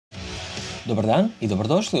Dobar dan i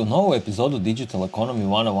dobrodošli u novu epizodu Digital Economy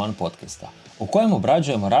 101 podcasta, u kojem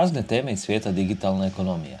obrađujemo razne teme iz svijeta digitalne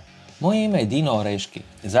ekonomije. Moje ime je Dino Oreški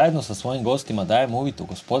i zajedno sa svojim gostima dajem uvid u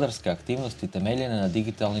gospodarske aktivnosti temeljene na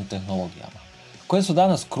digitalnim tehnologijama, koje su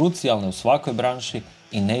danas krucijalne u svakoj branši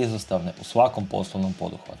i neizostavne u svakom poslovnom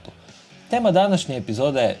poduhvatu. Tema današnje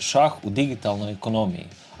epizode je šah u digitalnoj ekonomiji,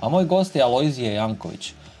 a moj gost je Alojzije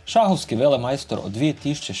Janković, šahovski velemajstor od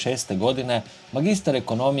 2006. godine, magistar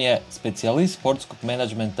ekonomije, specijalist sportskog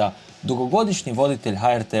menadžmenta, dugogodišnji voditelj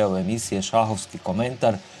HRT-ove emisije Šahovski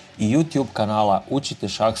komentar i YouTube kanala Učite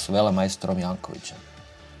šah s velemajstorom Jankovićem.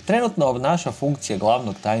 Trenutno obnaša funkcije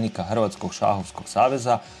glavnog tajnika Hrvatskog šahovskog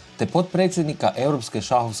saveza te potpredsjednika Europske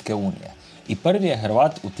šahovske unije i prvi je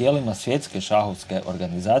Hrvat u tijelima Svjetske šahovske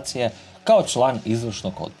organizacije kao član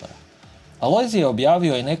izvršnog odbora. Alojzije je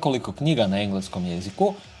objavio i nekoliko knjiga na engleskom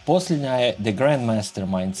jeziku, posljednja je The Grandmaster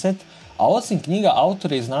Mindset, a osim knjiga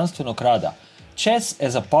autor je i znanstvenog rada Chess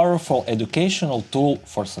as a Powerful Educational Tool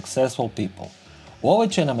for Successful People. U ovoj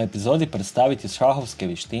će nam epizodi predstaviti šahovske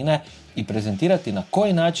vještine i prezentirati na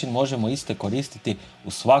koji način možemo iste koristiti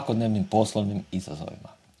u svakodnevnim poslovnim izazovima.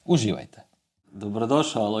 Uživajte!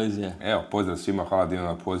 Dobrodošao, Alojzije. Evo, pozdrav svima, hvala Dino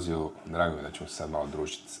na pozivu. Drago mi je da ćemo se sad malo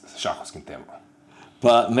družiti sa šahovskim temama.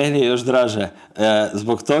 Pa meni je još draže,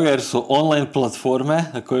 zbog toga jer su online platforme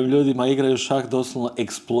na kojim ljudima igraju šah doslovno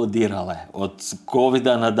eksplodirale. Od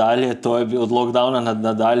covida nadalje, to je od lockdowna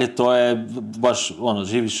nadalje, to je baš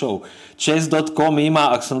živi show. Chess.com ima,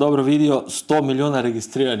 ako sam dobro vidio, 100 milijuna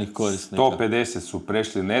registriranih korisnika. 150 su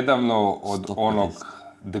prešli nedavno od 150. onog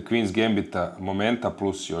The Queen's Gambita momenta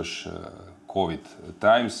plus još COVID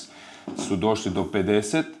times su došli do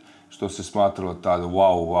 50, što se smatralo tada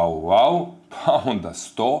wow, pa onda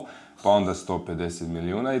 100, pa onda 150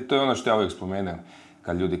 milijuna i to je ono što ja uvijek spomenem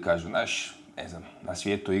kad ljudi kažu, znaš, ne znam, na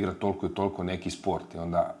svijetu igra toliko i toliko neki sport i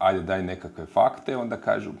onda ajde daj nekakve fakte, onda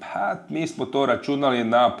kažu, pa mi smo to računali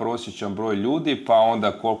na prosječan broj ljudi, pa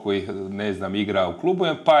onda koliko ih, ne znam, igra u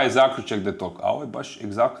klubovima, pa je zaključak da je toliko. A ovo je baš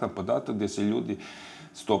egzaktan podatak gdje se ljudi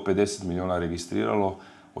 150 milijuna registriralo,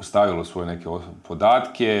 ostavilo svoje neke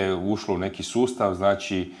podatke, ušlo u neki sustav,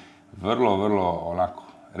 znači vrlo onako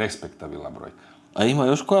respektabilna brojka. A ima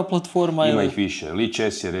još koja platforma? Ima ih više.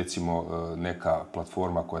 Chess je recimo neka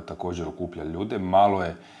platforma koja također okuplja ljude. Malo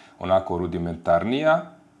je onako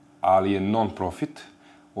rudimentarnija, ali je non-profit.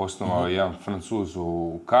 Osnovao je jedan Francuz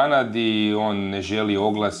u Kanadi, on ne želi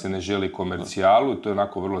oglase, ne želi komercijalu, to je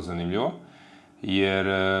onako vrlo zanimljivo. Jer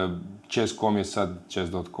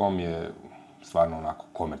Chess.com je stvarno onako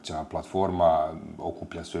komercijalna platforma,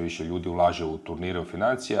 okuplja sve više ljudi, ulaže u turnire, u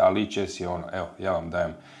financije, ali Chess je ono, evo, ja vam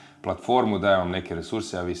dajem platformu, dajem vam neke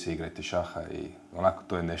resurse, a vi se igrajte šaha i onako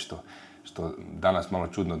to je nešto što danas malo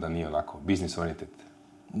čudno da nije onako business oriented.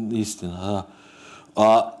 Istina,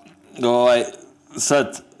 da.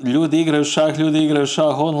 Sad, ljudi igraju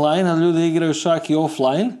šah online, a ljudi igraju šah i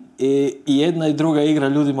offline i jedna i druga igra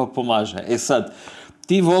ljudima pomaže. Sad,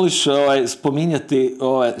 ti voliš spominjati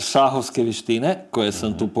ove šahovske vještine koje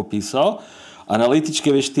sam tu popisao,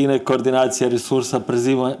 analitičke vještine, koordinacija resursa,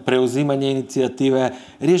 preuzimanje inicijative,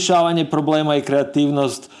 rješavanje problema i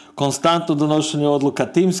kreativnost, konstantno donošenje odluka,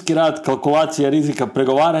 timski rad, kalkulacija rizika,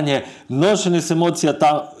 pregovaranje, nošenje s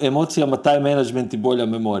emocijama, taj menadžment i bolja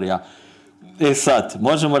memorija. Sad,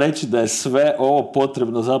 možemo reći da je sve ovo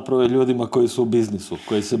potrebno zapravo ljudima koji su u biznisu,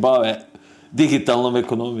 koji se bave digitalnom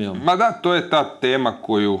ekonomijom. Ma da, to je ta tema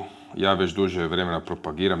koju ja već duže vremena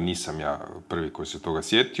propagiram, nisam ja prvi koji se toga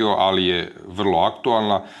sjetio, ali je vrlo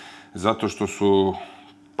aktualna, zato što su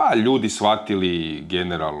ljudi shvatili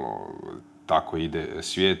generalno, tako ide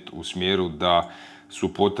svijet, u smjeru da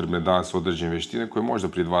su potrebne danas određene vještine koje možda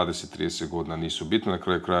prije 20-30 godina nisu bitne. Na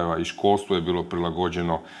kraju krajeva i školstvo je bilo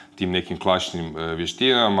prilagođeno tim nekim klasičnim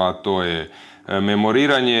vještinama, to je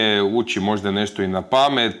memoriranje, uči možda nešto i na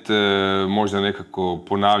pamet, možda nekako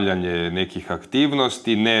ponavljanje nekih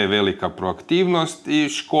aktivnosti, ne velika proaktivnost i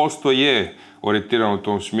školstvo je orijentirano u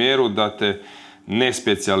tom smjeru da te ne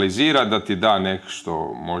specijalizira, da ti da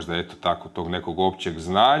nešto možda eto tako tog nekog općeg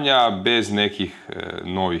znanja bez nekih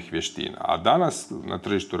novih vještina. A danas na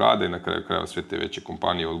tržištu rada i na kraju krajeva sve te veće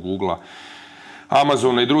kompanije od Googlea,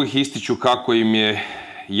 Amazona i drugih ističu kako im je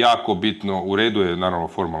jako bitno, u redu je naravno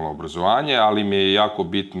formalno obrazovanje, ali mi je jako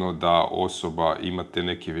bitno da osoba ima te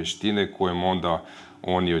neke vještine kojim onda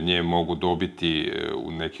oni od nje mogu dobiti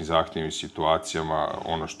u nekim zahtjevnim situacijama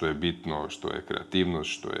ono što je bitno, što je kreativnost,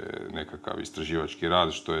 što je nekakav istraživački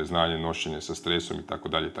rad, što je znanje nošenje sa stresom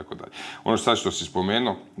itd. Ono sad što si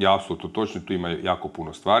spomenuo je apsolutno točno, tu ima jako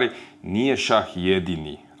puno stvari. Nije šah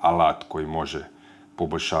jedini alat koji može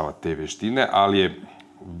poboljšavati te vještine, ali je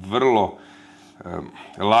vrlo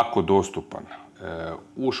lako dostupan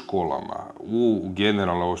u školama, u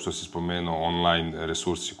generalno ovo što si spomenuo, online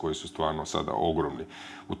resursi koji su stvarno sada ogromni.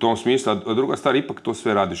 U tom smislu, a druga stvar, ipak to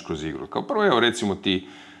sve radiš kroz igru. Kao prvo, evo recimo ti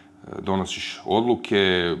donosiš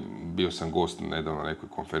odluke, bio sam gost nedavno na nekoj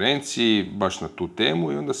konferenciji, baš na tu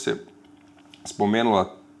temu i onda se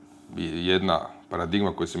spomenula jedna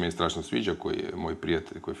paradigma koja se meni strašno sviđa, koji je moj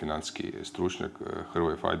prijatelj, koji je financijski stručnjak,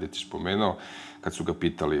 Hrvoje Fajdetić, spomenuo, kad su ga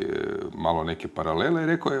pitali malo neke paralele, i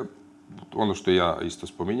rekao je, ono što ja isto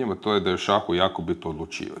spominjem, a to je da je u šahu jako bitno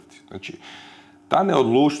odlučivati. Znači, ta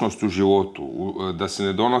neodlučnost u životu, da se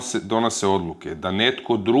ne donose odluke, da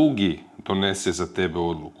netko drugi donese za tebe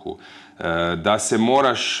odluku, da se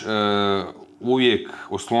moraš uvijek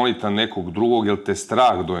osloniti na nekog drugog jer te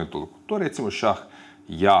strah donijeti odluku. To recimo šah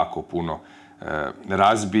jako puno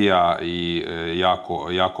razbija i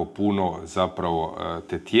jako puno zapravo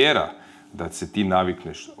te tjera da se ti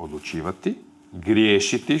navikneš odlučivati,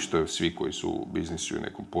 griješiti, što je svi koji su u biznisu i u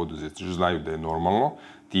nekom poduzetništvu znaju da je normalno.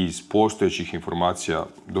 Ti iz postojećih informacija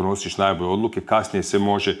donosiš najbolje odluke, kasnije se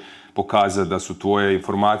može pokazati da su tvoje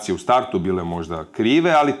informacije u startu bile možda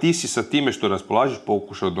krive, ali ti si sa time što raspolažeš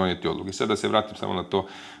pokušao donijeti odluke. Sad da se vratim samo na to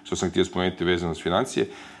što sam htio spomenuti vezano s financije.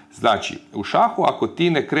 Znači, u šahu ako ti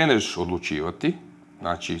ne kreneš odlučivati,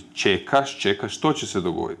 znači čekaš, što će se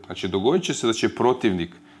dogoditi? Znači, dogodit će se da će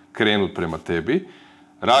protivnik krenuti prema tebi,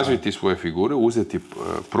 razviti svoje figure, uzeti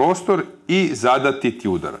prostor i zadati ti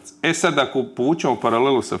udarac. Sad, ako povučemo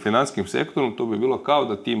paralelu sa financijskim sektorom, to bi bilo kao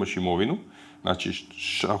da ti imaš imovinu, znači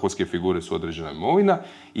šahovske figure su određena imovina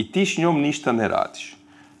i ti s njom ništa ne radiš.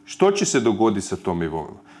 Što će se dogoditi sa tom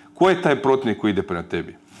imovinom? Ko je taj protivnik koji ide prema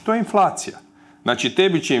tebi? To je inflacija. Znači,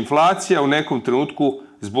 tebi će inflacija u nekom trenutku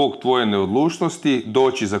zbog tvoje neodlučnosti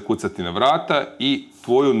doći zakucati na vrata i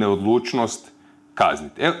tvoju neodlučnost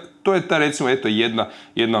kazniti. To je ta, recimo,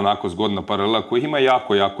 jedna onako zgodna paralela koja ima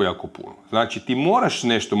jako puno. Znači, ti moraš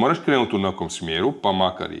krenuti u nekom smjeru, pa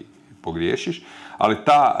makar i pogriješiš, ali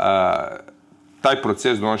taj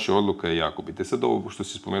proces donošenja odluka je jako bitan. Sad ovo što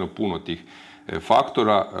si spomenuo puno tih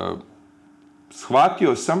faktora,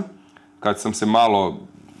 shvatio sam kad sam se malo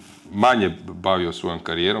manje bavio svojom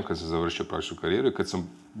karijerom, kad sam završio praktičnu karijeru i kad sam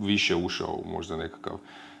više ušao u možda nekakav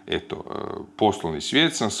poslovni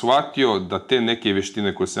svijet, sam shvatio da te neke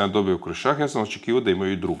vještine koje sam ja dobio kroz šah, ja sam očekivao da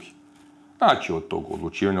imaju i drugi. Znači, od tog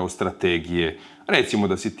odlučivanja, od strategije, recimo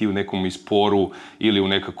da si ti u nekom sporu ili u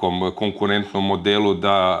nekakvom konkurentnom modelu,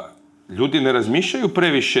 da ljudi ne razmišljaju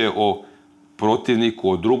previše o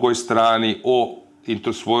protivniku, o drugoj strani, o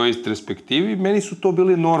svojoj perspektivi. Meni su to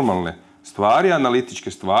bili normalne stvari,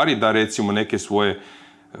 analitičke stvari, da recimo neke svoje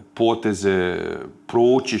poteze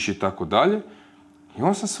proučiš i tako dalje. I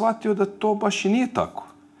onda sam shvatio da to baš i nije tako.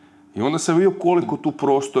 I onda sam vidio koliko tu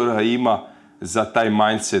prostora ima za taj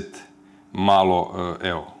mindset malo,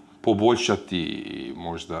 poboljšati i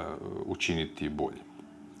možda učiniti bolje.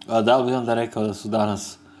 A da li bi onda rekao da su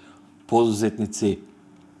danas poduzetnici,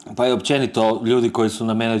 pa i općenito ljudi koji su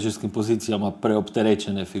na menadžerskim pozicijama,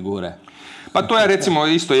 preopterećene figure? Pa to je recimo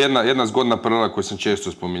isto jedna zgodna paralela koju sam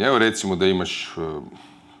često spominjao. Recimo da imaš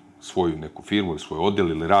svoju neku firmu ili svoj odjel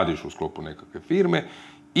ili radiš u sklopu nekakve firme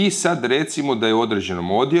i sad recimo da je u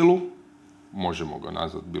određenom odjelu, možemo ga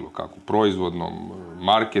nazvati bilo kako, proizvodnom,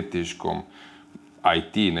 marketinškom,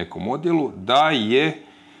 IT nekom odjelu, da je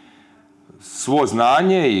svo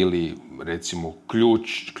znanje ili recimo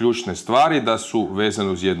ključne stvari da su vezane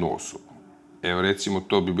uz jednu osobu. Evo recimo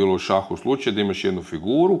to bi bilo u šahu slučaj da imaš jednu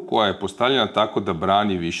figuru koja je postavljena tako da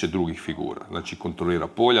brani više drugih figura. Znači kontrolira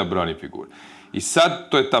polja, brani figure. I sad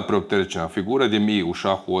to je ta preopterećena figura gdje mi u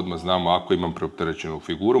šahu odmah znamo ako imam preopterećenu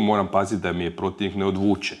figuru moram paziti da mi je protivnik ne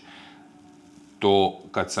odvuče. To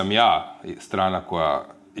kad sam ja strana koja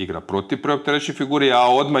igra protiv preopterećene figure, ja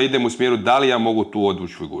odmah idem u smjeru da li ja mogu tu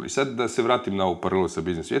odvući figuru. I sad da se vratim na ovu paralelu sa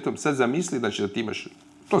biznis svijetom, sad zamisli znači, da ti imaš,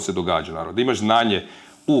 to se događa naravno, da imaš znanje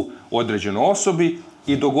u određenoj osobi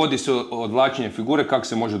i dogodi se odvlačenje figure. Kako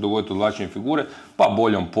se može dogoditi odvlačenje figure? Pa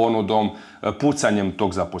boljom ponudom, pucanjem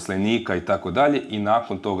tog zaposlenika i tako dalje. I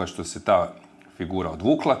nakon toga što se ta figura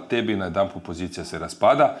odvukla, tebi na jedanput pozicija se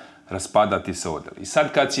raspada ti se odjel. I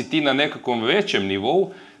sad kad si ti na nekakvom većem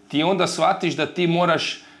nivou, ti onda shvatiš da ti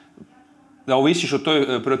moraš, da ovisiš o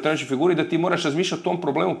toj preopterećenoj figuri, da ti moraš razmišljati o tom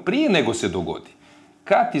problemu prije nego se dogodi.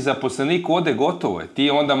 Kad ti zaposlenik ode, gotovo je. Ti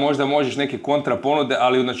onda možda možeš neke kontra ponude,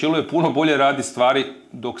 ali u načelu je puno bolje radi stvari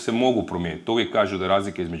dok se mogu promijeniti. To uvijek kažu da je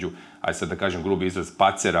razlika između, ajde sad da kažem grubi izraz,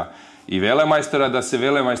 pacera i velemajstora, da se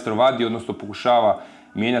velemajstor vadi, odnosno pokušava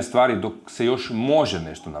mijenjati stvari dok se još može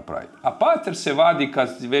nešto napraviti. A pacer se vadi kad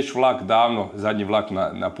već vlak davno, zadnji vlak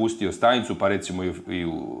napustio stanicu, pa recimo i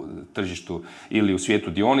u tržištu ili u svijetu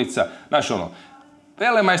dionica. Znaš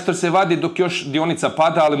velemajstor se vadi dok još dionica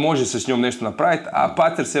pada, ali može se s njom nešto napraviti, a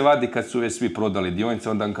pacer se vadi kad su već svi prodali dionice,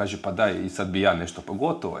 onda on kaže pa daj i sad bi ja nešto, pa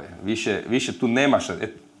gotovo je, više tu nemaš.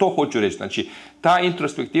 To hoću reći, znači ta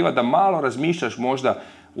introspektiva da malo razmišljaš možda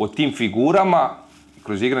o tim figurama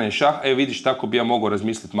kroz igranje šaha, vidiš tako bi ja mogao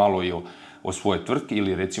razmisliti malo i o svojoj tvrtki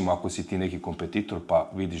ili recimo ako si ti neki kompetitor pa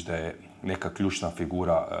vidiš da je neka ključna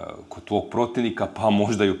figura kod tvog protivnika pa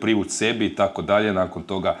možda ju privući sebi i tako dalje, nakon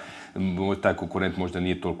toga taj konkurent možda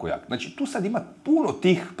nije toliko jak. Znači tu sad ima puno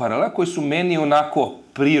tih paralela koji su meni onako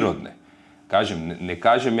prirodne. Ne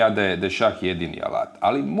kažem ja da je šah jedini alat,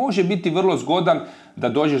 ali može biti vrlo zgodan da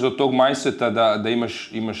dođeš do tog mindseta da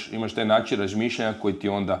imaš taj način razmišljanja koji ti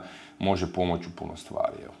onda može pomoći u puno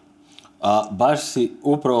stvari. Evo. A baš si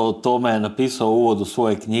upravo o tome napisao u uvodu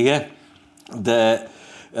svoje knjige, da je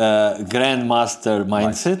Grandmaster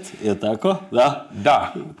Mindset, je tako?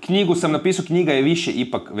 Da, knjigu sam napisao, knjiga je više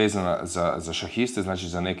ipak vezana za šahiste, znači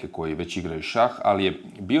za neke koji već igraju šah, ali je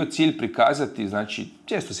bio cilj prikazati, znači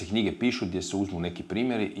često se knjige pišu gdje se uzmu neki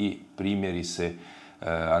primjeri i primjeri se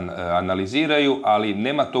analiziraju, ali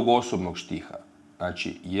nema tog osobnog štiha.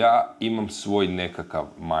 Znači, ja imam svoj nekakav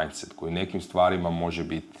mindset koji nekim stvarima može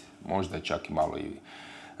biti, možda je čak i malo i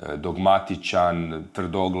dogmatičan,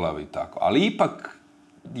 tvrdoglav i tako, ali ipak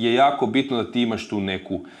je jako bitno da ti imaš tu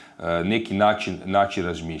neki način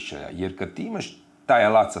razmišljanja. Jer kad ti imaš taj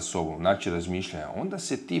alat sa sobom, način razmišljanja, onda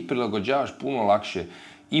se ti prilagođavaš puno lakše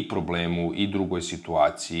i problemu i drugoj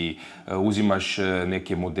situaciji, uzimaš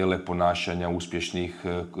neke modele ponašanja uspješnih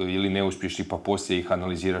ili neuspješnih, pa poslije ih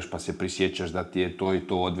analiziraš pa se prisjećaš da ti je to i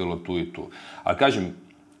to odvelo tu i tu. Ali kažem,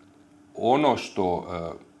 ono što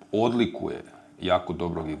odlikuje jako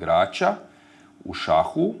dobrog igrača u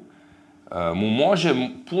šahu, mu može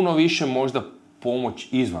puno više možda pomoć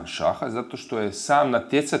izvan šaha, zato što je sam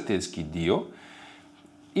natjecateljski dio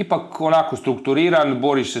ipak onako strukturiran,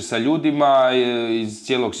 boriš se sa ljudima iz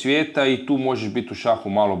cijelog svijeta i tu možeš biti u šahu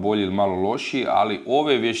malo bolji ili malo lošiji, ali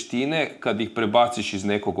ove vještine kad ih prebaciš iz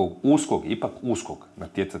nekog uskog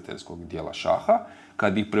natjecateljskog dijela šaha,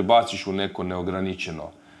 kad ih prebaciš u neko neograničeno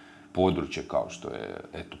područje kao što je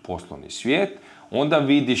poslovni svijet, onda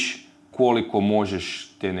vidiš koliko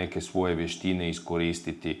možeš te neke svoje vještine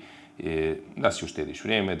iskoristiti, da si uštediš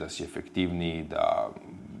vrijeme, da si efektivniji,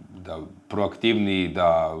 da proaktivniji,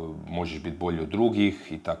 da možeš biti bolji od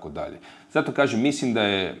drugih i tako dalje. Zato kažem, mislim da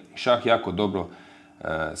je šah jako dobro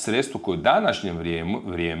sredstvo koje u današnjem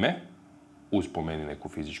vrijeme, uz pomeni neku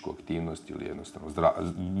fizičku aktivnost ili jednostavno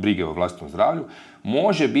brige o vlastitom zdravlju,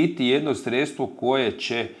 može biti jedno sredstvo koje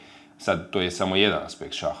će, sad to je samo jedan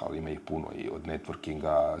aspekt šaha, ali ima ih puno i od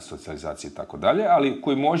networkinga, socijalizacije i tako dalje, ali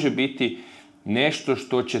koji može biti nešto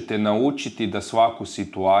što će te naučiti da svaku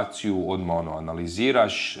situaciju odmah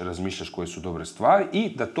analiziraš, razmišljaš koje su dobre stvari i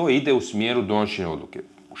da to ide u smjeru donošenja odluke.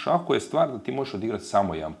 U šahu je stvar da ti možeš odigrati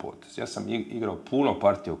samo jedan potez. Ja sam igrao puno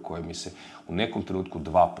partija u kojoj mi se u nekom trenutku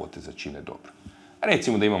 2 poteza čine dobro.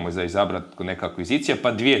 Recimo da imamo za izabrati neka akvizicija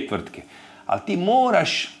pa 2 tvrtke. Ali ti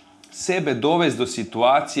moraš sebe dovesti do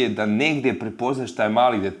situacije da negdje prepoznaš taj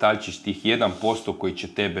mali detaljčić, tih 1% koji će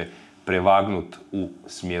tebe prevagnuti u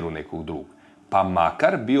smjeru nekog drugog. Pa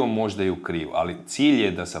makar bio možda i u krivu, ali cilj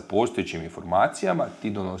je da sa postojećim informacijama ti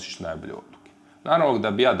donosiš najbolje odluke. Naravno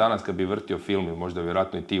da bi ja danas kad bi vrtio film, ili možda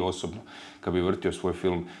vjerojatno i ti osobno, kad bi vrtio svoj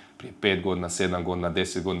film prije 5 godina, 7 godina,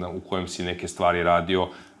 10 godina u kojem si neke stvari radio,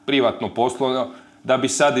 privatno, poslovno, da bi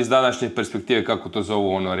sad iz današnje perspektive, kako to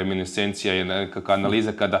zovu, reminiscencija je nekakva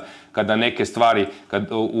analiza kada neke stvari, kad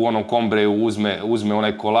u onom kombreju uzme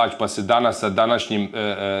onaj kolač, pa se danas sa današnjim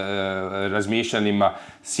razmišljanjima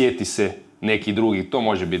sjeti se neki drugi. To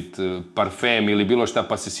može biti parfem ili bilo šta,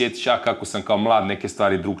 pa se sjetiš kako sam kao mlad neke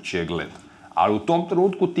stvari drugčije gledao. Ali u tom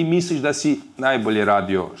trenutku ti misliš da si najbolje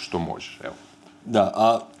radio što možeš. Evo. Da,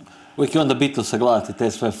 a uvijek je onda bitno sagledati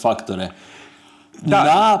te sve faktore. Da.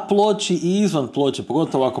 Na ploči i izvan ploče,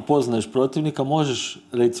 pogotovo ako poznaješ protivnika, možeš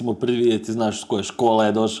recimo predvidjeti, znaš s koje škole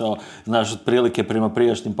je došao, znaš otprilike prema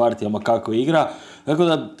prijašnjim partijama kako igra. Tako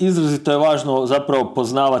da izrazito je važno zapravo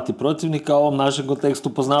poznavati protivnika, a u ovom našem kontekstu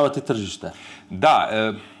poznavati tržište. Da,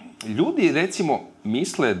 ljudi recimo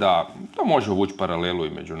misle da to može uvući paralelu i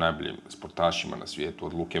među najboljim sportašima na svijetu,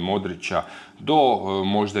 od Luke Modrića do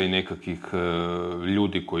možda i nekakvih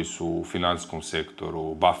ljudi koji su u financijskom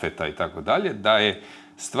sektoru, Buffetta i tako dalje, da je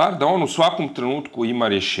stvar da on u svakom trenutku ima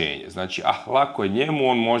rješenje. Znači, lako je njemu,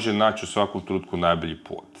 on može naći u svakom trenutku najbolji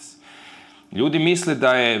potez. Ljudi misle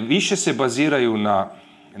da je više se baziraju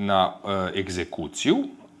na egzekuciju,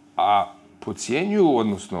 a podcjenjuju,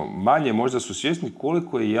 odnosno manje možda su svjesni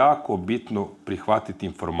koliko je jako bitno prihvatiti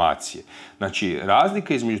informacije. Znači,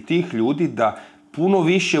 razlika između tih ljudi da puno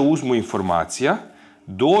više uzmu informacija,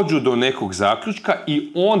 dođu do nekog zaključka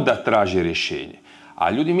i onda traže rješenje.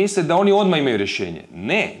 A ljudi misle da oni odmah imaju rješenje.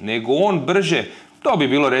 Ne, nego on brže, to bi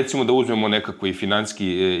bilo recimo da uzmemo nekakvi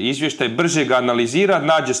financijski izvještaj, brže ga analizira,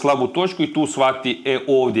 nađe slabu točku i tu shvati,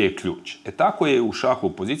 ovdje je ključ. Tako je u šahu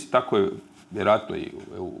u poziciji, tako je vjerojatno i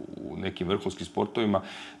u nekim vrhunskim sportovima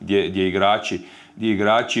gdje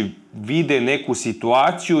igrači vide neku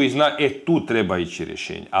situaciju i zna, tu treba ići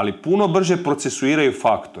rješenje. Ali puno brže procesuiraju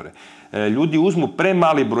faktore. Ljudi uzmu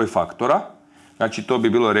premali broj faktora, znači to bi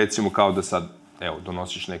bilo recimo kao da sad,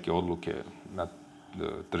 donosiš neke odluke na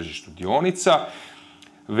tržištu dionica,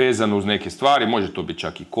 vezano uz neke stvari, može to biti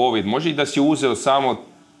čak i COVID, može i da si uzeo samo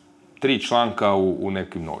 3 članka u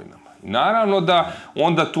nekim novinama. Naravno da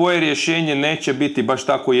onda tvoje rješenje neće biti baš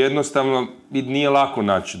tako jednostavno i nije lako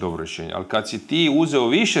naći dobro rješenje. Ali kad si ti uzeo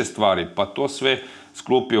više stvari pa to sve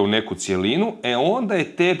sklopio u neku cjelinu, onda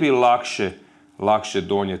je tebi lakše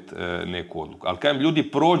donijeti neku odluku. Ali kad ljudi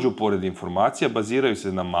prođu pored informacija, baziraju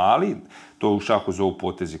se na mali, to u šahu zovu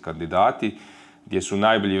potezi kandidati, gdje su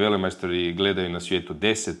najbolji velemajstori i gledaju na svijetu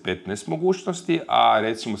 10-15 mogućnosti, a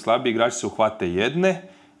recimo slabiji igrači se uhvate jedne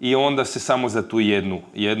i onda se samo za tu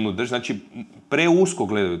jednu drže. Znači, preusko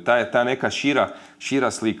gledaju. Ta neka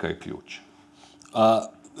šira slika je ključ.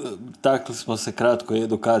 Takli smo se kratko i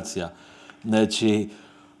edukacija. Znači,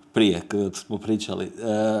 prije kad smo pričali,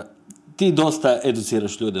 ti dosta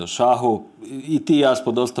educiraš ljude o šahu i ti i ja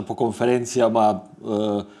smo dosta po konferencijama,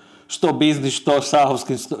 što biznis, što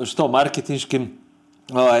šahovskim, što marketinškim.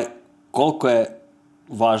 Koliko je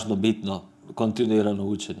važno, bitno, kontinuirano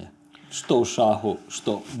učenje? Što u šahu,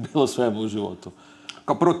 što bilo svemu u životu?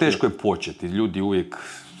 Kao prvo teško je početi. Ljudi uvijek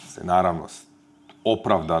se naravno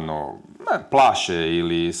opravdano plaše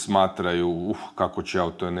ili smatraju kako ću ja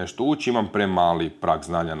u to nešto ući, imam premali prag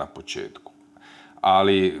znanja na početku.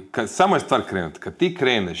 Ali samo je stvar krenuti. Kad ti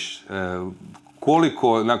kreneš,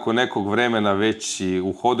 koliko nakon nekog vremena već si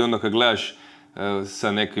u hodu, onda kad gledaš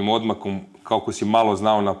sa nekim odmakom kako si malo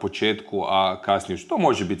znao na početku, a kasnije to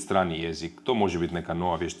može biti strani jezik, to može biti neka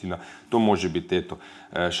nova vještina, to može biti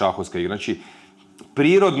šahovska igra. Znači,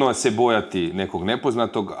 prirodno se bojati nekog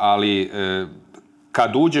nepoznatog, ali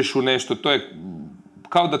kad uđeš u nešto, to je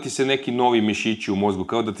kao da ti se neki novi mišići u mozgu,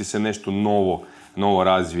 kao da ti se nešto novo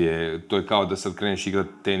razvije. To je kao da sad kreneš igrati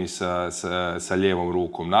tenis sa lijevom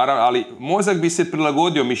rukom. Naravno, ali mozak bi se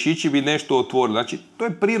prilagodio, mišići bi nešto otvorili. Znači, to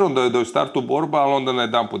je prirodno da je u startu borba, ali onda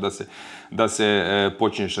najedanput da se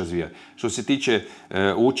počneš razvijati. Što se tiče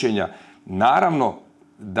učenja, naravno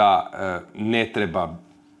da ne treba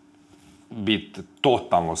biti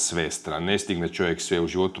totalno svestran. Ne stigne čovjek sve u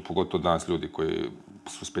životu, pogotovo danas ljudi koji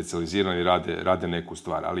su specijalizirani, rade neku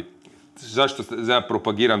stvar. Ali zašto ja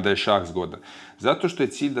propagiram da je šah zgodan? Zato što je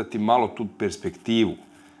cilj da ti malo tu perspektivu.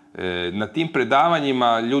 Na tim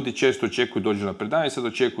predavanjima ljudi često očekuju, dođu na predavanje, sad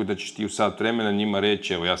očekuju da ćeš ti u sat vremena njima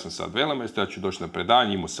reći, evo ja sam sad velemajstor, ja ću doći na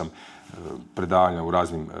predavanje, imao sam predavanja u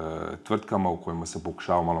raznim tvrtkama u kojima sam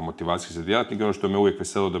pokušavao malo motivacijski za djelatnike. Ono što me uvijek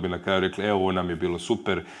veselo da bi na kraju rekli, evo ovo nam je bilo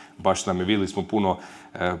super, baš vidjeli smo puno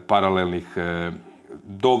paralelnih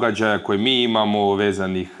događaja koje mi imamo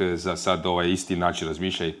vezanih za sad ovaj isti način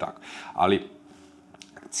razmišljanja i tako. Ali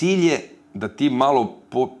cilj je da ti malo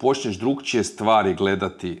počneš drugčije stvari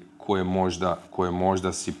gledati koje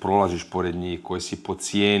možda si prolaziš pored njih, koje si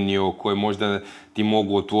podcijenio, koje možda ti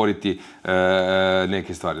mogu otvoriti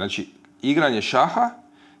neke stvari. Znači,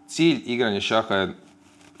 cilj igranja šaha je,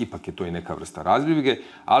 ipak je to i neka vrsta razbjege,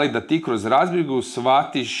 ali da ti kroz razbjegu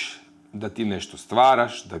shvatiš da ti nešto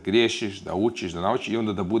stvaraš, da griješiš, da učiš, da naučiš i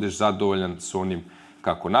onda da budeš zadovoljan s onim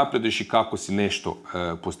kako napreduješ i kako si nešto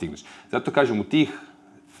postigneš. Zato kažem, u tih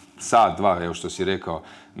sat, dva, evo što si rekao,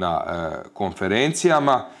 na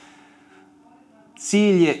konferencijama,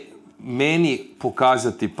 cilj je meni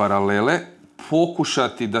pokazati paralele,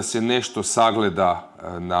 pokušati da se nešto sagleda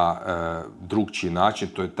na drugčiji način,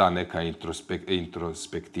 to je ta neka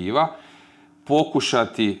introspektiva,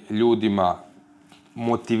 pokušati ljudima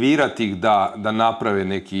motivirati ih da naprave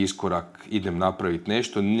neki iskorak, idem napraviti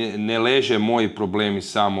nešto. Ne leže moji problemi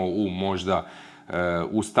samo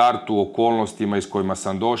u startu, okolnostima iz kojima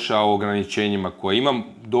sam došao, ograničenjima koje imam.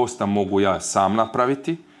 Dosta mogu ja sam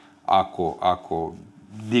napraviti, ako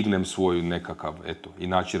dignem svoju nekakav, i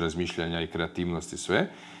način razmišljanja i kreativnosti sve.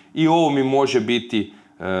 I ovo mi može biti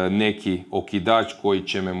neki okidač koji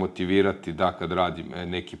će me motivirati da kad radim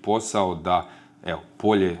neki posao, da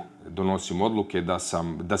bolje donosim odluke,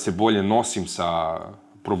 da se bolje nosim sa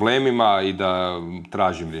problemima i da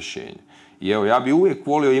tražim rješenje. I ja bi uvijek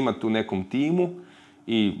volio imati u nekom timu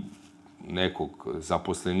i nekog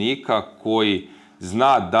zaposlenika koji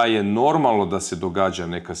zna da je normalno da se događa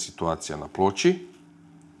neka situacija na ploči,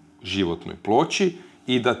 životnoj ploči,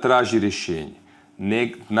 i da traži rješenje.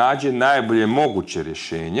 Nek nađe najbolje moguće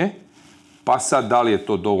rješenje, pa sad da li je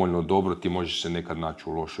to dovoljno dobro, ti možeš se nekad naći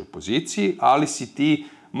u lošoj poziciji, ali si ti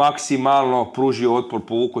maksimalno pružio otpor,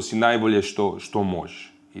 povukao si najbolje što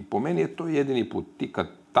možeš. I po meni je to jedini put. Ti kad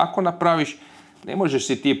tako napraviš, ne možeš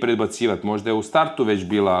si ti predbacivati. Možda je u startu već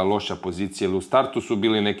bila loša pozicija ili u startu su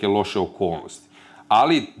bili neke loše okolnosti.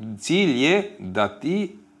 Ali cilj je da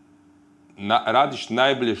ti radiš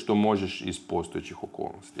najbolje što možeš iz postojećih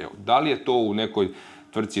okolnosti. Evo, da li je to u nekoj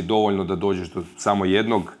tvrtci dovoljno da dođeš do samo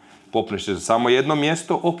jednog, popneš se za samo jedno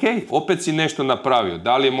mjesto, ok, opet si nešto napravio.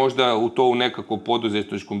 Da li je možda u nekakvom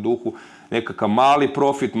poduzetničkom duhu nekakav mali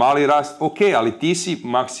profit, mali rast, ok, ali ti si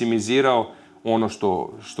maksimizirao ono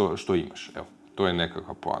što imaš. Evo, to je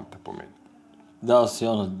nekakva poanta po meni. Dao si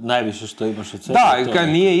najviše što imaš od sebe. Da, kad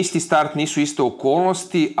nije isti start, nisu iste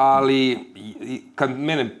okolnosti, ali kad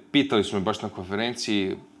mene pitali su me baš na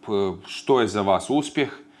konferenciji što je za vas uspjeh,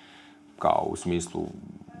 kao u smislu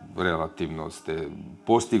relativno ste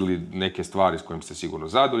postigli neke stvari s kojim ste sigurno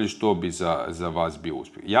zadovoljni, što bi za vas bio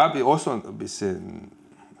uspjeh. Ja bi osobno se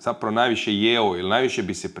zapravo najviše jeo ili najviše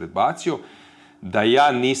bi se predbacio da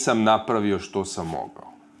ja nisam napravio što sam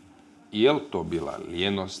mogao. Je li to bila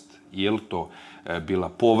lijenost, je li to bila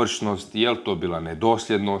površnost, je li to bila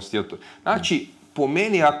nedosljednost, Znači, po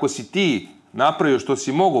meni, ako si ti napravio što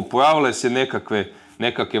si mogao, pojavile se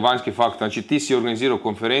nekakve vanjske faktori. Znači, ti si organizirao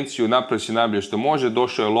konferenciju, napravio si najbolje što može,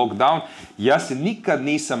 došao je lockdown. Ja se nikad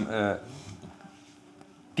nisam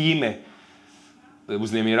time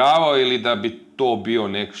uznemiravao ili da bi to bio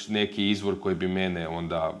neki izvor koji bi mene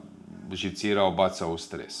onda živcirao, bacao u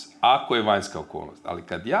stres. Ako je vanjska okolnost. Ali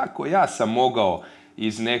kad ja sam mogao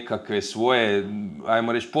iz nekakve svoje,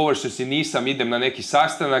 ajmo reći, površnosti idem na neki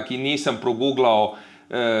sastanak i nisam proguglao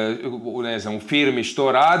u firmi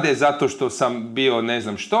što rade, zato što sam bio ne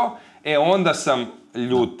znam što, onda sam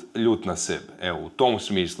ljut na sebe. Evo, u tom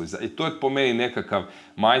smislu. I to je po meni nekakav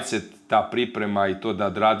mindset, ta priprema i to da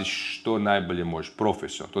radiš što najbolje možeš,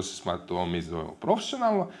 profesionalno. To se smatra, mi zovemo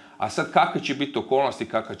profesionalno, a sad kakve će biti okolnosti,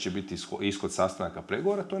 kakav će biti ishod sastanaka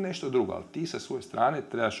pregovora, to je nešto drugo, ali ti sa svoje strane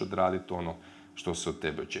trebaš odraditi ono što se od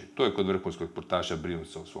tebe očekuje. To je kod vrhunskog sportaša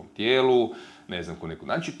brinuti se o svom tijelu, ne znam ko neko.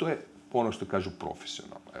 Znači, to je ono što kažu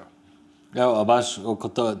profesionalno. Evo, a baš oko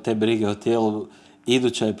te brige o tijelu,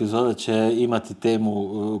 iduća epizoda će imati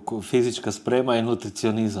temu fizička sprema i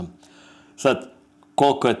nutricionizam. Sad,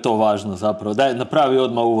 koliko je to važno zapravo? Daj, napravi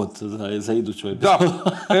odmah uvod za iduću epizodu.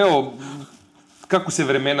 Da, evo, kako se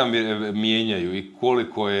vremena mijenjaju i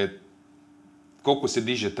koliko se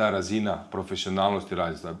diže ta razina profesionalnosti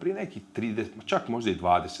različita. Prije nekih 30, čak možda i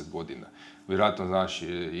 20 godina, vjerojatno znaš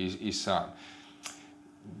i sam.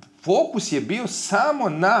 Fokus je bio samo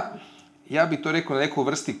na, ja bih to rekao, na nekoj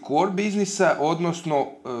vrsti core biznisa, odnosno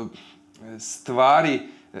stvari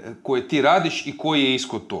koje ti radiš i koji je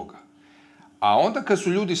ishod toga. A onda kad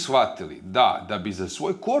su ljudi shvatili da bi za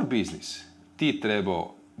svoj core biznis ti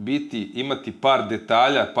trebao imati par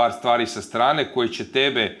detalja, par stvari sa strane koje će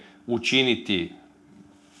tebe učiniti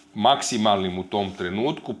maksimalnim u tom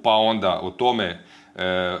trenutku, pa onda o tome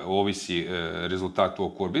ovisi rezultat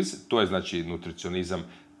tvojeg core biznisa. To je znači nutricionizam,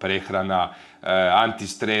 prehrana,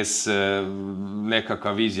 antistres,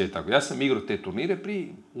 nekakva vizija i tako. Ja sam igrao te turnire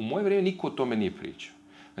u moje vrijeme niko o tome nije pričao.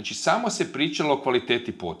 Znači, samo se pričalo o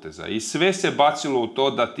kvaliteti poteza i sve se bacilo u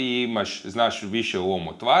to da ti znaš više o ovom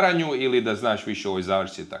otvaranju ili da znaš više o ovoj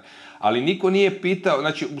završci. Ali niko nije pitao,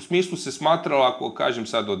 znači u smislu se smatralo, ako kažem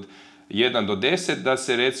sad od 1 do 10, da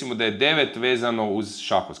se recimo da je 9 vezano uz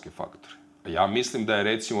šahovske faktore. Ja mislim da je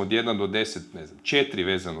recimo od 1 do 10, 4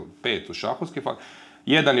 vezano, 5 uz šahovske faktore.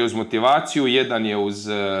 1 je uz motivaciju, 1 je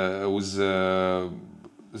uz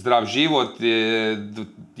zdrav život,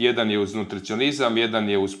 1 je uz nutricionizam, 1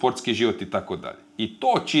 je uz sportski život i tako dalje. I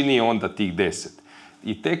to čini onda tih 10.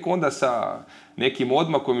 I tek onda sa nekim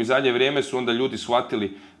odmakom i zadnje vrijeme su onda ljudi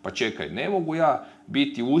shvatili, pa čekaj, ne mogu ja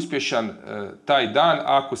biti uspješan taj dan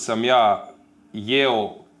ako sam ja jeo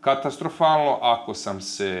katastrofalno, ako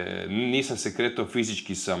nisam se kretao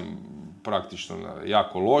fizički, sam praktično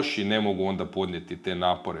jako loš i ne mogu onda podnijeti te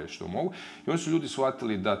napore što mogu. I onda su ljudi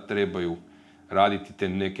shvatili da trebaju raditi te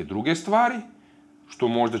neke druge stvari, što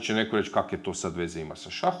možda će neko reći kakve to sad veze ima sa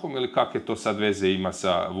šahom ili kakve to sad veze ima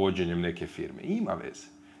sa vođenjem neke firme. Ima veze.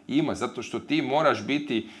 Ima, zato što ti moraš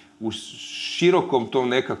biti u širokom tom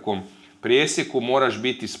nekakvom presjeku, moraš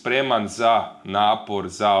biti spreman za napor,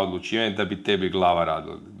 za odlučivanje da bi tebi glava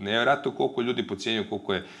radila. Nevjerojatno koliko ljudi podcjenjuju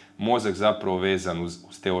koliko je mozak zapravo vezan uz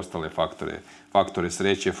te ostale faktore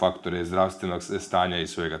sreće, faktore zdravstvenog stanja i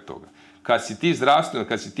svega toga. Kad si ti zdravstveno,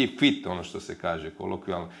 kad si ti fit, ono što se kaže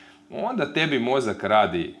kolokvijalno, onda tebi mozak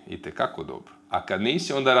radi itekako dobro. A kad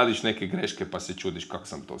nisi, onda radiš neke greške pa se čudiš kako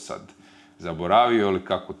sam to sad zaboravio ili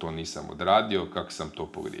kako to nisam odradio, kako sam to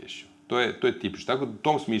pogriješio. To je tipično. Tako da u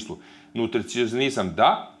tom smislu nutricionizam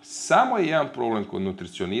da, samo je jedan problem kod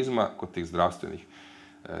nutricionizma, kod tih zdravstvenih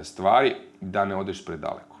stvari, da ne odeš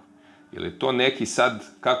predaleko. Jer je to neki sad,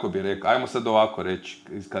 kako bi rekao, ajmo sad ovako reći,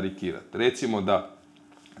 iskarikirati. Recimo da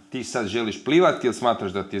ti sad želiš plivati jer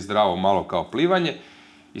smatraš da ti je zdravo malo kao plivanje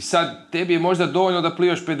i sad tebi je možda dovoljno da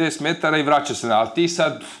plivaš 50 metara i vraćaš se, ali ti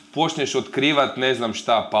sad počneš otkrivat ne znam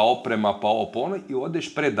šta, pa oprema, pa ovo, pa ono i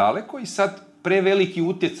odeš predaleko i sad preveliki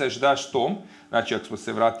utjecaj daš tom, znači ako smo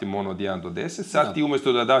se vratimo ono od 1 do 10, sad ti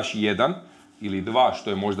umjesto da daš 1 ili 2, što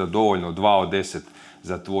je možda dovoljno, 2 od 10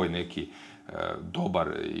 za tvoj neki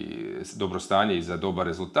dobrostanje i za dobar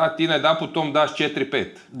rezultat, ti na jedanput tom daš 4-5.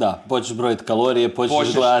 Da, počneš brojiti kalorije,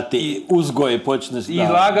 počneš gledati uzgoj, počneš... I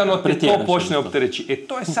lagano te to počne optereći.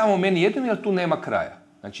 To je samo meni jedino, jer tu nema kraja.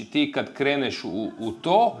 Znači ti kad kreneš u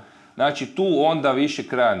to, znači tu onda više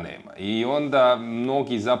kraja nema. I onda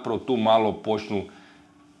mnogi zapravo tu malo počnu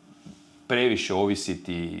previše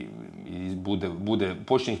ovisiti i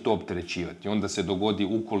počne ih to opterećivati. Onda se dogodi,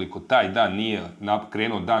 ukoliko taj dan nije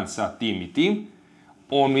krenuo dan sa tim i tim,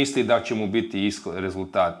 on misli da će mu biti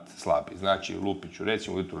rezultat slabi. Znači, Lupiću,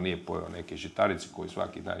 recimo, ujutro nije pojeo neke žitarice koje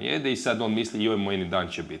svaki dan jede i sad on misli, joj, moj dan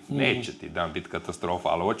će biti. Neće ti dan biti katastrofa,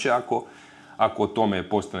 ali hoće ako o tome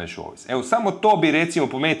postaneš ovisan. Evo, samo to bi, recimo,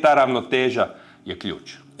 po meni ta ravnoteža je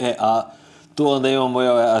ključ. A tu onda imamo i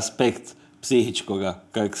ovaj aspekt psihičkoga,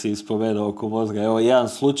 kako si spomenuo oko mozga. Evo, jedan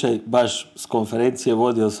slučaj, baš s konferencije,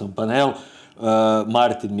 vodio sam panel,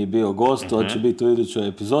 Martin mi je bio gost, on će biti u idućoj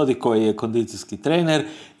epizodi, koji je kondicijski trener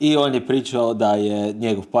i on je pričao da je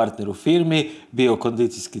njegov partner u firmi bio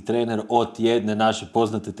kondicijski trener od jedne naše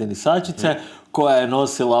poznate tenisačice koja je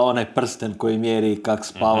nosila onaj prsten koji mjeri kak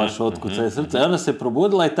spavaš, otkucaj srca. I ona se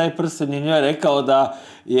probudila i taj prsten je njoj rekao da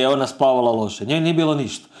je ona spavala loše. Njoj nije bilo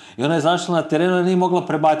ništa. I ona je zašla na terenu i nije mogla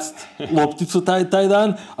prebaciti lopticu taj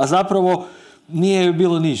dan, a zapravo nije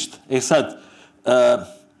bilo ništa. Sad,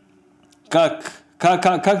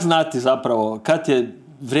 kak znati zapravo, kad je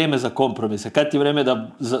vrijeme za kompromise, kad je vrijeme da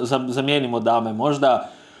zamijenimo dame, možda,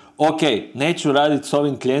 ok, neću raditi s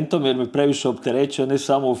ovim klijentom jer me previše opterećuje ne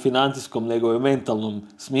samo u financijskom nego i u mentalnom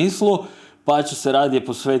smislu, pa ću se radije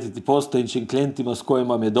posvetiti postojećim klijentima s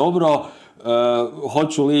kojima mi je dobro,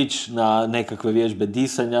 hoću li ići na nekakve vježbe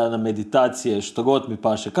disanja, na meditacije, što god mi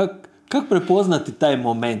paše. Kako prepoznati taj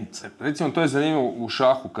moment? Recimo, to je zanimljivo u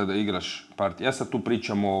šahu kada igraš partiju. Ja sad tu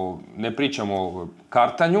ne pričam o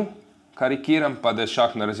kartanju, karikiram, pa da je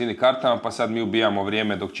šah na razini kartama, pa sad mi ubijamo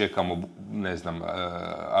vrijeme dok čekamo, ne znam,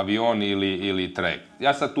 avion ili trajekt.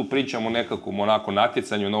 Ja sad tu pričam o nekakvom onako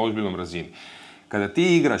natjecanju na ozbiljnom razini. Kada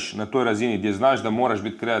ti igraš na toj razini gdje znaš da moraš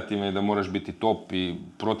biti kreativan i da moraš biti top i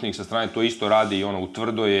protivnik sa strane to isto radi i ono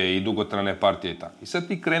utvrdo je i dugotrajne partije i tako. I sad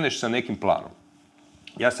ti kreneš sa nekim planom.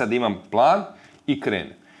 Ja sad imam plan i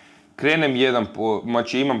krenem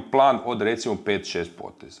znači imam plan od recimo 5-6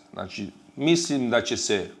 poteza. Znači mislim da će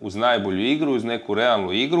se uz najbolju igru, uz neku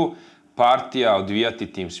realnu igru, partija odvijati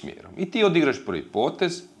tim smjerom. I ti odigraš prvi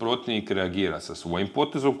potez, protivnik reagira sa svojim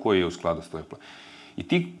potezom koji je u skladu s tvojim planom. I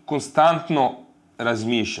ti konstantno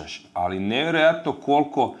razmišljaš, ali nevjerojatno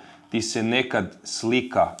koliko ti se nekad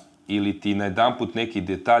slika ili ti najedanput neki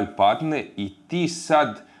detalj padne i ti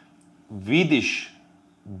sad vidiš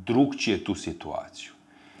drugčije tu situaciju.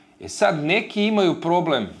 Sad neki imaju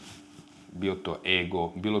problem, bio to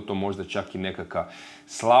ego, bilo to možda čak i nekakva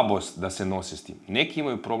slabost da se nose s tim. Neki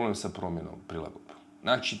imaju problem sa promjenom prilagodbe.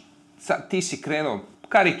 Znači, sad ti si krenuo,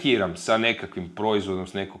 karikiram, sa nekakvim proizvodom,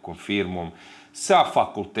 s nekakvom firmom, sa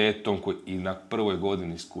fakultetom i na prvoj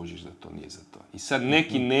godini skužiš da to nije za to. I sad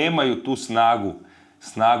neki nemaju tu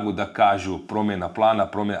snagu da kažu promjena plana,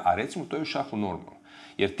 a recimo to je u šahu normalno.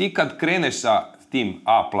 Jer ti kad kreneš sa tim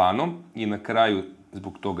A planom i na kraju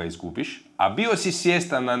zbog toga izgubiš, a bio si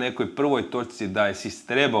svjestan na nekoj prvoj točci da si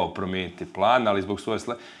trebao promijeniti plan, ali zbog svoje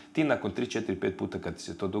ti nakon 3, 4, 5 puta kad ti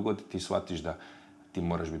se to dogodi, ti shvatiš da ti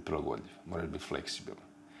moraš biti prilagodljiv, moraš biti fleksibilan.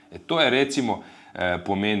 To je recimo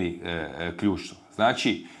po meni ključno.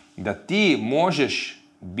 Znači da ti možeš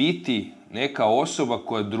biti neka osoba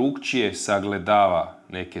koja drugčije sagledava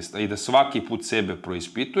neke stvari i da svaki put sebe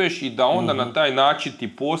proispituješ i da onda na taj način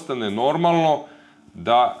ti postane normalno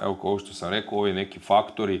da, evo kao što sam rekao, ovi neki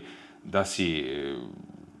faktori, da si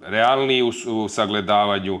realniji u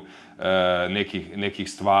sagledavanju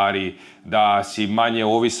nekih stvari, da si manje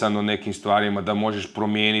ovisan o nekim stvarima, da možeš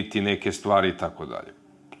promijeniti neke stvari i tako dalje.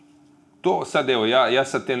 To sad, evo, ja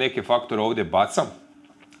sad te neke faktore ovdje bacam,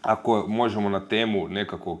 ako možemo na temu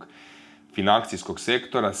nekakvog financijskog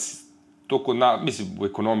sektora, mislim, u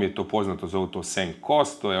ekonomiji je to poznato, zovu to sunk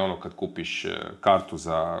cost, to je ono kad kupiš kartu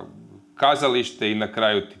za kazalište i na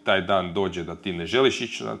kraju ti taj dan dođe da ti ne želiš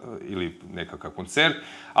ići ili nekakav koncert,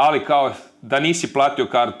 ali kao da nisi platio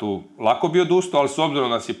kartu, lako bi odustao, ali s obzirom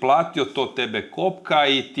da si platio, to tebe kopka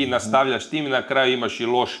i ti nastavljaš tim i na kraju imaš i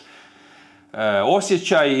loš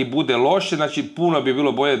osjećaj i bude loše, znači puno bi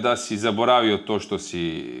bilo bolje da si zaboravio to što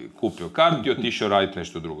si kupio kartu i otišao raditi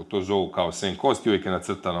nešto drugo. To zovu kao sunk cost i uvijek je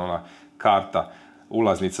nacrtana ona karta,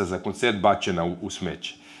 ulaznica za koncert bačena u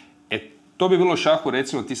smeće. To bi bilo šahu,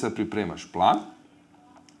 recimo ti sad pripremaš plan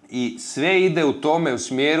i sve ide u tome u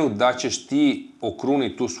smjeru da ćeš ti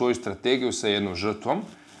okruniti tu svoju strategiju sa jednom žrtvom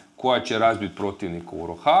koja će razbiti protivnika u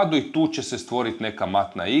rohadu i tu će se stvoriti neka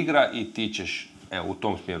matna igra i ti ćeš u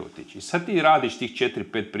tom smjeru otići. I sad ti radiš tih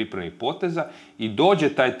 4-5 pripremnih poteza i dođe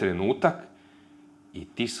taj trenutak i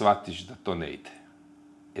ti shvatiš da to ne ide.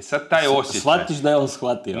 Sad taj osjećaj... Shvatiš da je on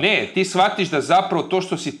shvatio. Ne, ti shvatiš da zapravo to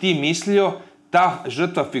što si ti mislio, ta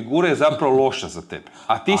žrtva figure je zapravo loša za tebe.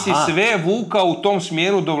 A ti si sve vukao u tom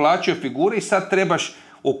smjeru, dovlačio figure i sad trebaš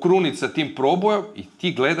okruniti sa tim probojom i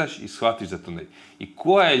ti gledaš i shvatiš da to ne ide. I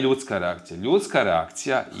koja je ljudska reakcija? Ljudska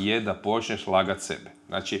reakcija je da počneš lagati sebe.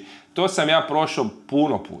 Znači, to sam ja prošao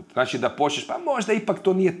puno puta. Znači, da počneš, pa možda ipak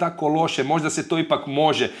to nije tako loše, možda se to ipak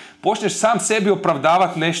može. Počneš sam sebi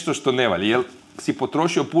opravdavati nešto što ne valja, jer si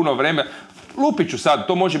potrošio puno vremena. Lupit ću sad,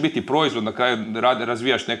 to može biti proizvod, na kraju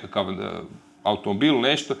razvijaš nekakav automobil,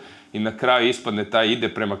 nešto, i na kraju ispadne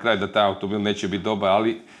ide prema kraju da taj automobil neće biti dobar,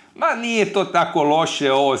 ali nije to tako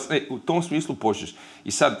loše, u tom smislu počneš.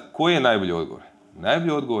 I sad, koji je najbolji odgovor?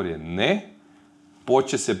 Najbolji odgovor je ne,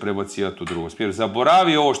 poče se prebacivati u drugom smjeru.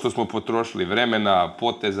 Zaboravi ovo što smo potrošili vremena,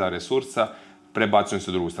 poteza, resursa, prebacujem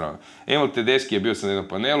se u drugu stranu. Emil Tedeschi je bio sam na jednom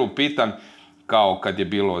panelu, pitan kao kad je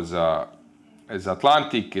bilo za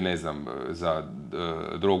Atlantik i ne znam, za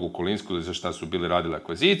drogu Kolinsku, za šta su bili radili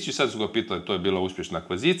akviziciju. Sad su ga pitali, to je bila uspješna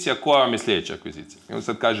akvizicija, koja vam je sljedeća akvizicija? I on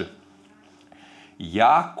sad kaže,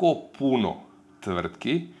 jako puno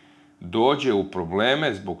tvrtki dođe u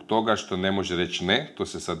probleme zbog toga što ne može reći ne, to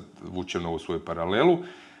se sad vuče na ovu svoju paralelu,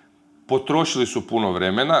 potrošili su puno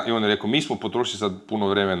vremena i on je rekao, mi smo potrošili sad puno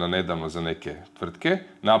vremena nedavno za neke tvrtke,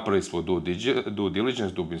 napravili smo due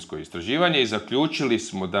diligence, dubinsko istraživanje i zaključili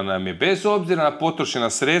smo da nam je bez obzira na potrošena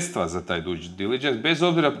sredstva za taj due diligence, bez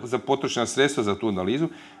obzira za potrošena sredstva za tu analizu,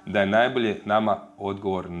 da je najbolje nama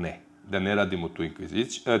odgovor ne. Da ne radimo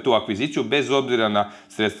tu akviziciju bez obzira na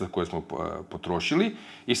sredstva koje smo potrošili.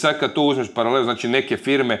 I sad kad to uzmeš paralelu, znači neke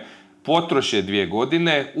firme potroše 2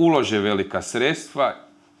 godine, ulože velika sredstva,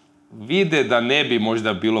 vide da ne bi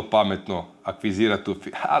možda bilo pametno akvizirati tu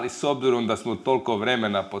firmu, ali s obzirom da smo toliko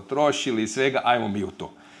vremena potrošili i svega, ajmo mi u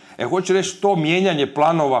to. Hoću reći, to mijenjanje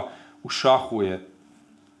planova u šahu je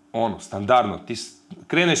standardno. Ti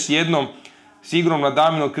kreneš s igrom na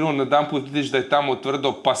damino krilom, na dan put vidiš da je tamo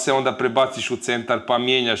tvrdo, pa se onda prebaciš u centar, pa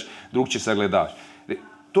mijenjaš, drugčije sagledavaš.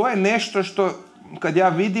 To je nešto što, kad ja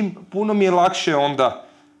vidim, puno mi je lakše onda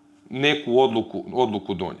neku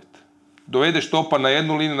odluku donijeti. Dovedeš topa na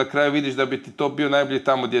jednu liniju, na kraju vidiš da bi ti to bio najbolje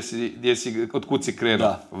tamo gdje si od kud si krenuo.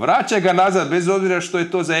 Da. Vraćaj ga nazad, bez obzira što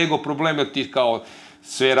je to za ego problem, jer ti kao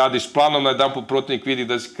sve radiš s planom, na jedan put protivnik vidi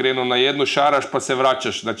da si krenuo na jednu, šaraš pa se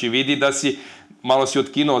vraćaš. Znači vidi da si, malo si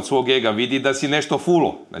otkinuo od svog ega, vidi da si nešto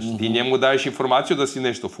fulo. Znači ti njemu daješ informaciju da si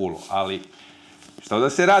nešto fulo. Ali što da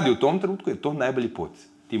se radi u tom trenutku je to najbolji potez.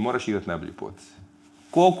 Ti moraš igrati najbolji potez.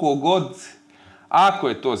 Koliko god, ako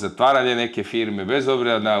je to zatvaranje neke firme, bez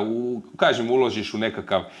obzira da, uložiš u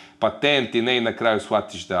nekakav patent i na kraju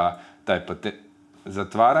shvatiš da taj patent,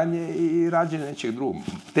 zatvaranje i rađenje nečeg drugog.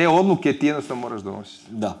 Te odluke ti jednostavno moraš donositi.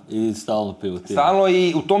 Da, i stalno pivotirati. Stalno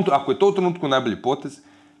i ako je to u trenutku najbolji potez,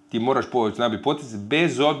 ti moraš povesti najbolji potez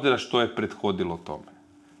bez obzira što je prethodilo tome.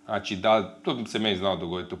 Znači, to se meni znao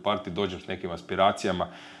dogoditi u partiji, dođem s nekim aspiracijama,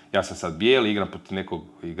 ja sam sad bijel, igram protiv nekog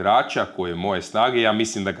igrača koji je moje snage, ja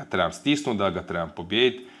mislim da ga trebam stisnuti, da ga trebam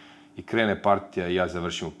pobijediti i krene partija i ja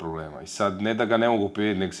završim u problema. I sad ne da ga ne mogu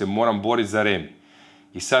pobijediti, nego se moram boriti za remi.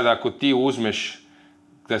 I sad ako ti uzmeš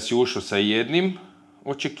da si ušao sa jednim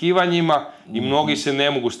očekivanjima i mnogi se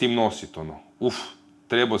ne mogu s tim nositi.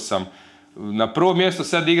 Trebao sam na prvo mjesto,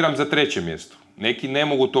 sad igram za 3. mjesto. Neki ne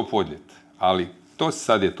mogu to podnijeti, ali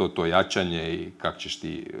sad je to jačanje i kako ćeš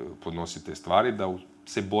ti podnositi te stvari, da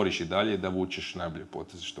se boriš i dalje, da vučeš najbolje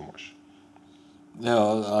poteze što možeš.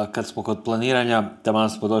 Evo, a kad smo kod planiranja, tamo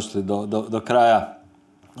smo došli do kraja,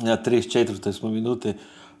 na 34. smo minuti,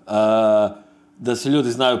 da se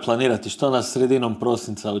ljudi znaju planirati što nas sredinom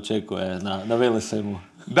prosinca očekuje na Velesajmu.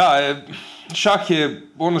 Da, šah je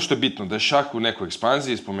ono što je bitno, da je šah u nekoj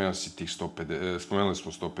ekspanziji, spomenuli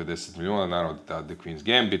smo 150 milijuna, naravno da The Queen's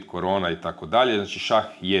Gambit, korona i tako dalje, znači šah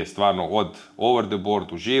je stvarno od over the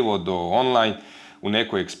board uživo do online u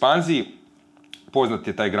nekoj ekspanziji. Poznat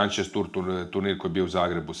je taj Grand Chess Tour turnir koji je bio u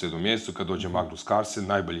Zagrebu u 7. mjesecu, kad dođe Magnus Carlsen,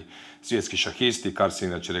 najbolji svjetski šahisti. Carlsen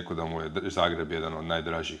inače rekao da mu je Zagreb jedan od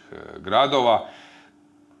najdražih gradova.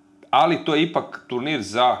 Ali to je ipak turnir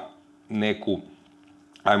za neku,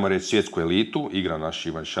 ajmo reći, svjetsku elitu. Igra naš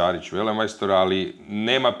Ivan Šarić, velemajstor, ali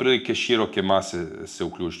nema prilike široke mase se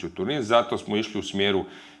uključiti u turnir. Zato smo išli u smjeru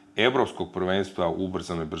Europskog prvenstva u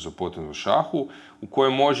ubrzanoj brzopoteznom šahu, u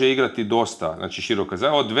kojem može igrati dosta, znači široka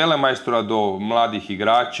zajednica, od velemajstora do mladih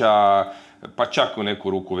igrača, pa čak u neku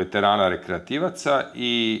ruku veterana rekreativaca,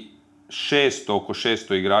 i oko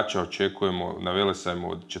 600 igrača očekujemo na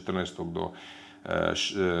velesajmu od 14. do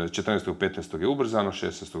 15. je ubrzano,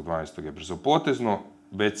 16. 12. je brzopotezno,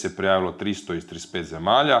 već se prijavilo 300 iz 35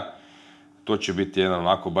 zemalja. To će biti jedan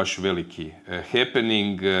onako baš veliki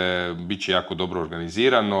happening, bit će jako dobro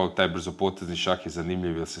organizirano, taj brzopotezni šah je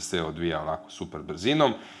zanimljiv jer se sve odvija onako super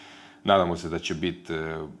brzinom. Nadamo se da će biti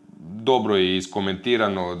dobro i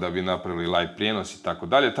iskomentirano, da bi napravili live prijenos i tako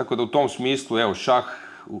dalje. Tako da u tom smislu, evo, šah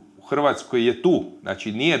u Hrvatskoj je tu,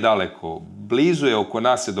 znači nije daleko, blizu je, oko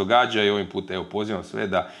nas se događa, i ovim putem evo pozivam sve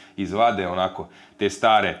da izvade onako te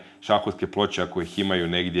stare šahovske ploče ako ih imaju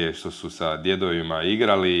negdje što su sa djedovima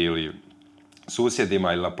igrali ili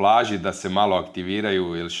susjedima ili na plaži, da se malo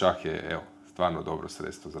aktiviraju, jer šah je, evo, stvarno dobro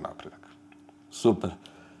sredstvo za napredak. Super.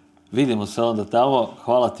 Vidimo se onda tamo.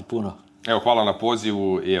 Hvala ti puno. Evo, hvala na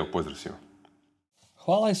pozivu i evo, pozdrav svima.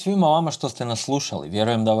 Hvala i svima vama što ste nas slušali.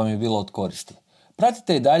 Vjerujem da vam je bilo od koristi.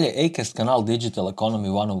 Pratite i dalje Acast kanal Digital Economy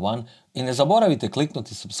 101 i ne zaboravite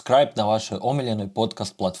kliknuti subscribe na vašoj omiljenoj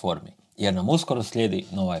podcast platformi, jer nam uskoro slijedi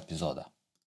nova epizoda.